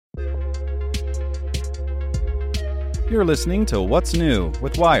You're listening to What's New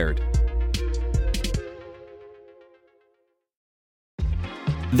with Wired.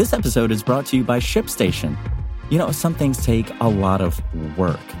 This episode is brought to you by ShipStation. You know, some things take a lot of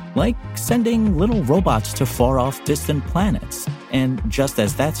work, like sending little robots to far-off distant planets. And just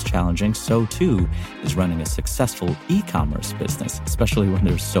as that's challenging, so too is running a successful e-commerce business, especially when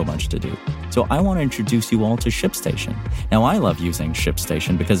there's so much to do. So I want to introduce you all to ShipStation. Now, I love using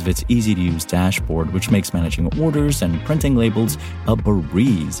ShipStation because of its easy-to-use dashboard, which makes managing orders and printing labels a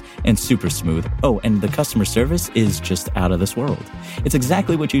breeze and super smooth. Oh, and the customer service is just out of this world. It's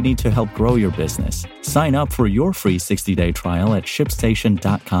exactly what you need to help grow your business. Sign up for your free 60-day trial at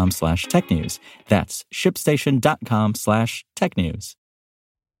shipstation.com/technews. That's shipstation.com/technews.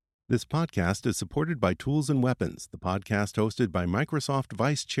 This podcast is supported by Tools and Weapons, the podcast hosted by Microsoft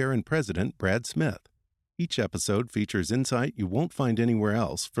Vice Chair and President Brad Smith. Each episode features insight you won't find anywhere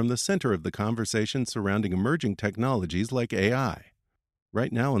else from the center of the conversation surrounding emerging technologies like AI.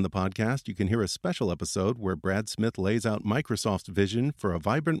 Right now on the podcast, you can hear a special episode where Brad Smith lays out Microsoft's vision for a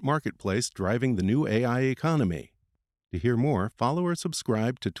vibrant marketplace driving the new AI economy. To hear more, follow or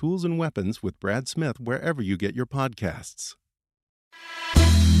subscribe to Tools and Weapons with Brad Smith wherever you get your podcasts.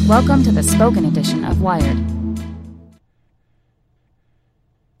 Welcome to the spoken edition of Wired.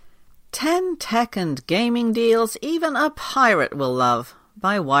 10 tech and gaming deals even a pirate will love,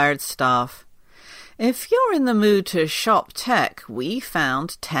 by Wired staff. If you're in the mood to shop tech, we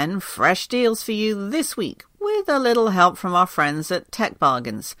found 10 fresh deals for you this week, with a little help from our friends at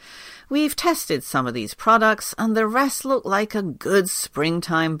TechBargains. We've tested some of these products, and the rest look like a good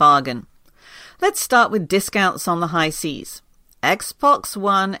springtime bargain. Let's start with discounts on the high seas. Xbox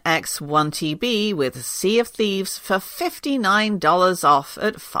One X 1TB with Sea of Thieves for $59 off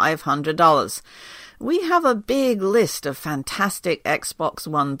at $500. We have a big list of fantastic Xbox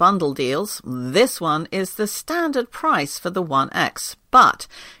One bundle deals. This one is the standard price for the One X, but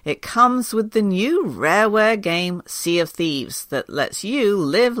it comes with the new Rareware game Sea of Thieves that lets you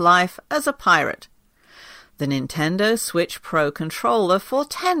live life as a pirate. The Nintendo Switch Pro controller for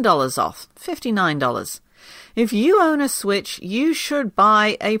 $10 off, $59. If you own a Switch, you should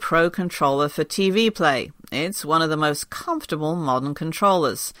buy a Pro controller for TV play. It's one of the most comfortable modern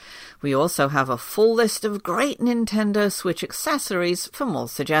controllers. We also have a full list of great Nintendo Switch accessories for more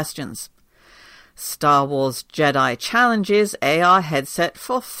suggestions. Star Wars Jedi Challenges AR headset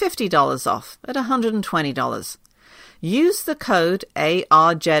for $50 off at $120. Use the code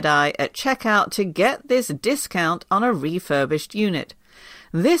ARJedi at checkout to get this discount on a refurbished unit.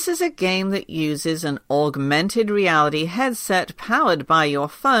 This is a game that uses an augmented reality headset powered by your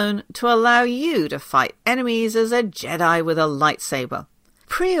phone to allow you to fight enemies as a Jedi with a lightsaber.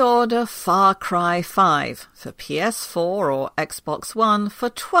 Pre-order Far Cry 5 for PS4 or Xbox One for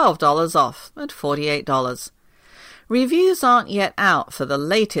 $12 off at $48. Reviews aren't yet out for the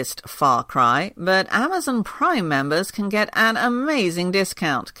latest Far Cry, but Amazon Prime members can get an amazing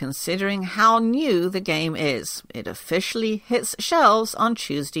discount considering how new the game is. It officially hits shelves on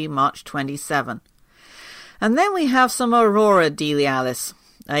Tuesday, March 27. And then we have some Aurora dealialis.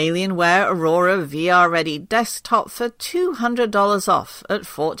 Alienware Aurora VR-ready desktop for $200 off at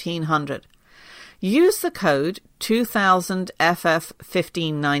 $1,400. Use the code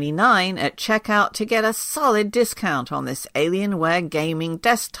 2000FF1599 at checkout to get a solid discount on this Alienware gaming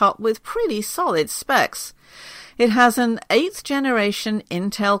desktop with pretty solid specs. It has an 8th generation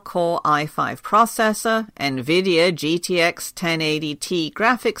Intel Core i5 processor, NVIDIA GTX 1080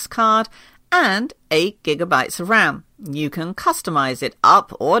 graphics card, and 8 gigabytes of RAM. You can customize it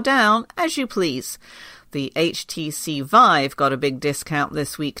up or down as you please. The HTC Vive got a big discount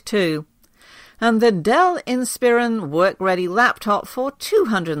this week too. And the Dell Inspiron work-ready laptop for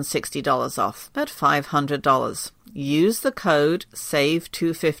 $260 off at $500. Use the code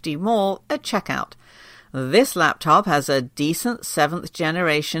SAVE250MORE at checkout. This laptop has a decent 7th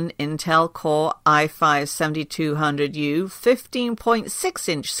generation Intel Core i5-7200U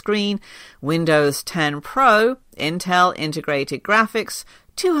 15.6-inch screen, Windows 10 Pro, Intel integrated graphics,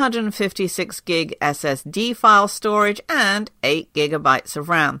 256 gig SSD file storage, and 8 gigabytes of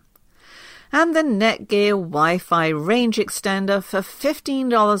RAM. And the Netgear Wi-Fi range extender for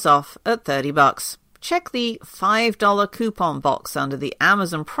 $15 off at $30. Check the $5 coupon box under the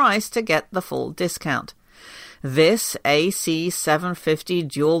Amazon price to get the full discount. This AC750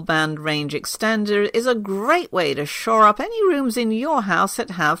 dual band range extender is a great way to shore up any rooms in your house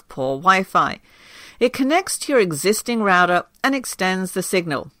that have poor Wi-Fi. It connects to your existing router and extends the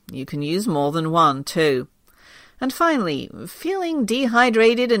signal. You can use more than one too. And finally, feeling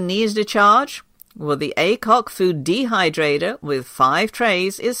dehydrated and needs to charge? Well, the ACOC Food Dehydrator with 5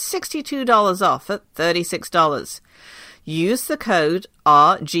 trays is $62 off at $36. Use the code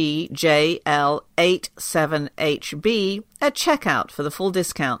RGJL87HB at checkout for the full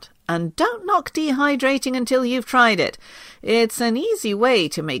discount. And don't knock dehydrating until you've tried it. It's an easy way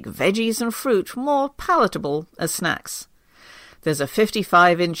to make veggies and fruit more palatable as snacks. There's a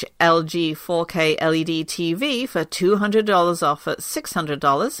 55-inch LG 4K LED TV for $200 off at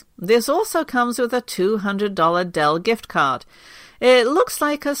 $600. This also comes with a $200 Dell gift card. It looks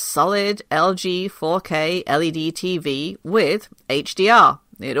like a solid LG 4K LED TV with HDR.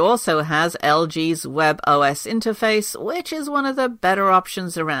 It also has LG's WebOS interface, which is one of the better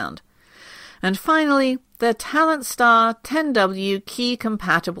options around. And finally, the Talent Star 10W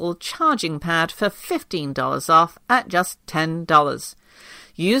key-compatible charging pad for $15 off at just $10.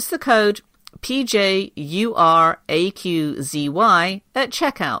 Use the code PJURAQZY at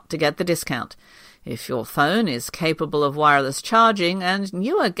checkout to get the discount. If your phone is capable of wireless charging and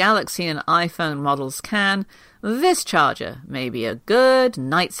newer Galaxy and iPhone models can, this charger may be a good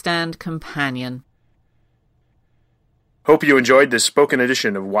nightstand companion. Hope you enjoyed this spoken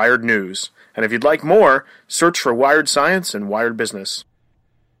edition of Wired News. And if you'd like more, search for Wired Science and Wired Business.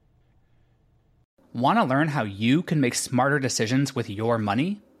 Want to learn how you can make smarter decisions with your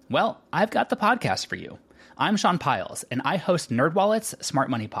money? Well, I've got the podcast for you. I'm Sean Piles, and I host NerdWallet's Smart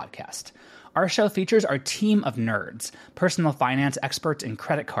Money Podcast. Our show features our team of nerds, personal finance experts in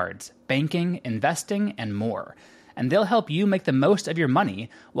credit cards, banking, investing, and more. And they'll help you make the most of your money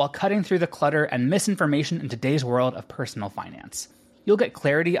while cutting through the clutter and misinformation in today's world of personal finance. You'll get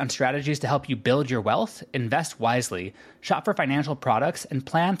clarity on strategies to help you build your wealth, invest wisely, shop for financial products, and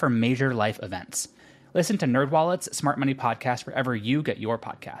plan for major life events. Listen to NerdWallet's Smart Money Podcast wherever you get your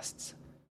podcasts.